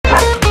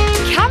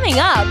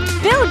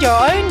build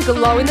your own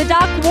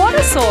glow-in-the-dark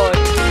water sword.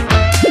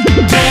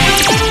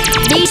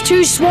 These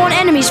two sworn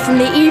enemies from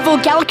the evil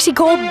galaxy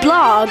called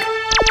Blarg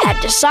had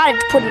decided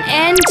to put an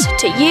end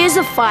to years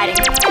of fighting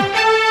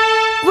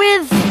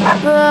with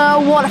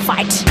a water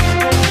fight.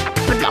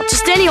 But not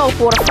just any old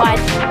water fight.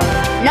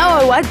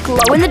 No, a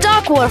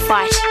glow-in-the-dark water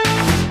fight.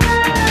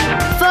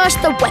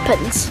 First, the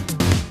weapons.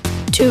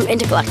 2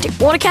 intergalactic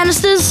water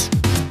canisters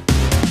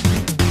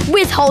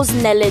with holes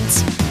in their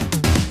lids.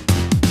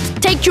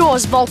 Take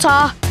yours,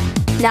 Voltar.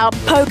 Now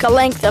poke a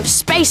length of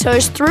space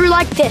hose through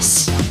like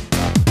this.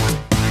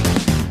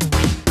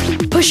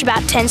 Push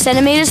about 10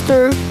 centimeters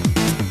through.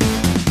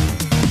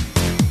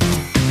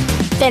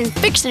 Then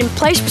fix it in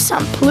place with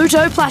some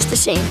Pluto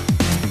plasticine.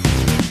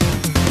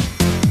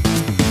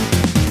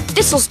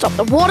 This'll stop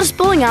the water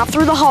spilling out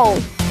through the hole.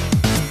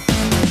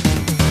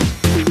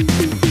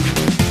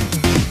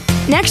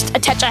 Next,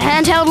 attach a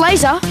handheld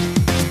laser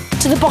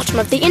to the bottom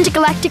of the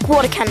intergalactic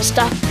water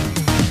canister.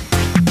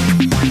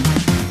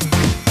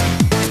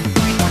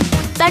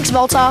 Thanks,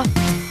 Voltar.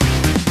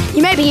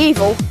 You may be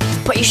evil,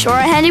 but you sure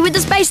are handy with the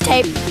space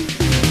tape.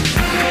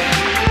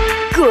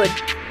 Good.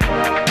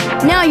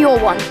 Now your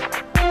one.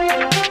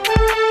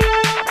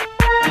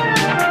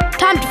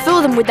 Time to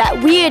fill them with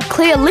that weird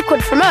clear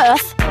liquid from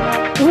Earth,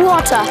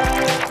 water.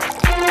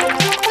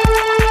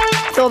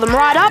 Fill them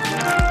right up,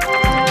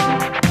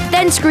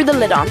 then screw the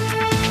lid on.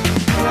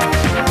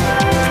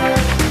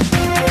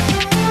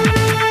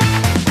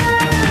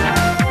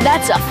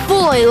 That's a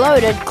fully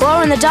loaded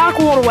glow-in-the-dark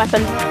water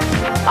weapon.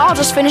 I'll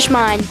just finish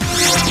mine.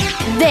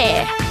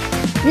 There.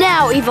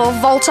 Now, evil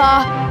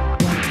Voltar,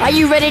 are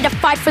you ready to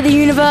fight for the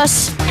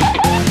universe?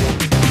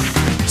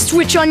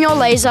 Switch on your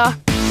laser.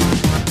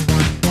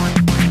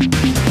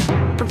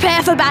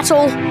 Prepare for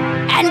battle.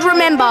 And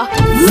remember,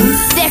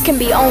 there can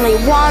be only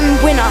one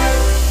winner.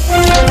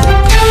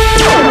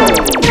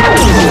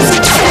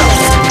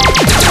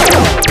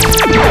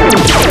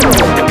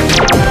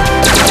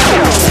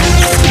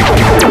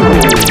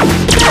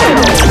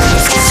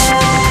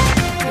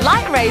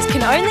 Light rays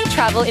can only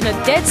travel in a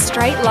dead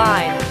straight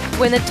line.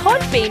 When the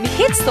Todd beam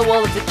hits the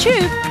wall of the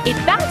tube,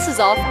 it bounces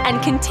off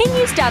and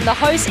continues down the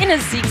hose in a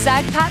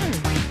zigzag pattern.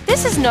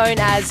 This is known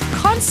as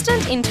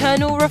constant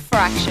internal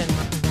refraction.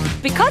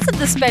 Because of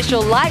the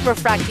special light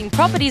refracting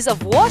properties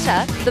of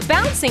water, the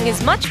bouncing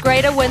is much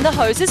greater when the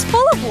hose is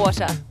full of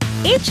water.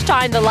 Each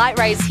time the light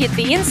rays hit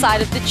the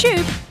inside of the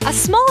tube, a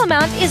small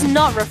amount is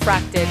not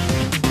refracted.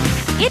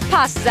 It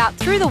passes out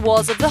through the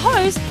walls of the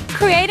hose,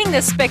 creating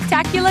the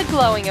spectacular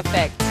glowing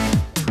effect.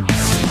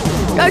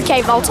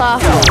 Okay, Voltar,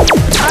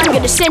 I'm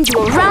going to send you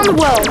around the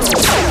world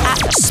at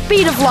the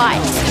speed of light.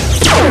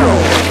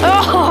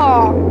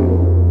 Oh!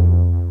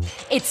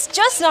 It's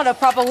just not a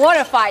proper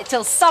water fight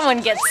till someone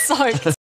gets soaked.